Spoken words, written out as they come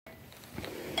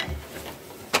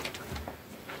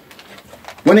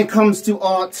When it comes to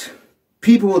art,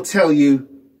 people will tell you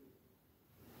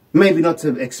maybe not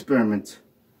to experiment.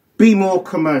 Be more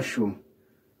commercial.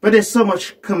 But there's so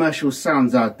much commercial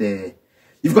sounds out there.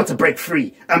 You've got to break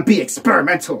free and be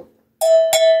experimental.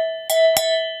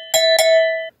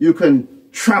 You can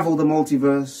travel the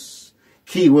multiverse.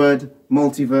 Keyword,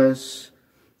 multiverse.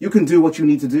 You can do what you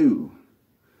need to do.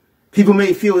 People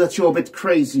may feel that you're a bit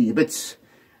crazy, a bit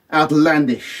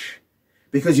outlandish,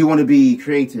 because you want to be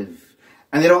creative.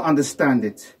 And they don't understand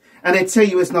it. And they tell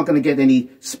you it's not going to get any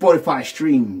Spotify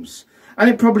streams. And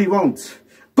it probably won't.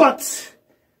 But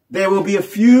there will be a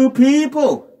few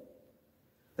people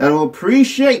that will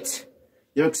appreciate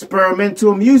your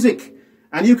experimental music.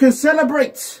 And you can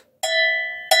celebrate.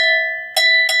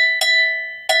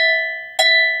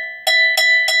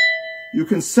 You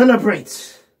can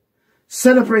celebrate.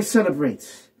 Celebrate,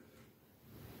 celebrate.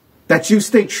 That you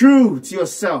stay true to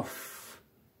yourself.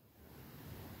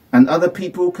 And other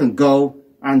people can go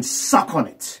and suck on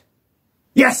it.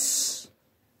 Yes!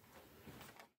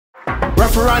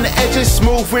 Rough around the edges,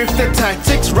 smooth with the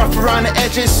tactics. Rough around the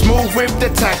edges, smooth with the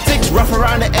tactics. Rough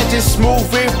around the edges, smooth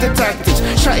with the tactics.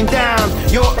 Shutting down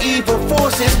your evil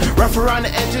forces. Rough around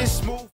the edges, smooth.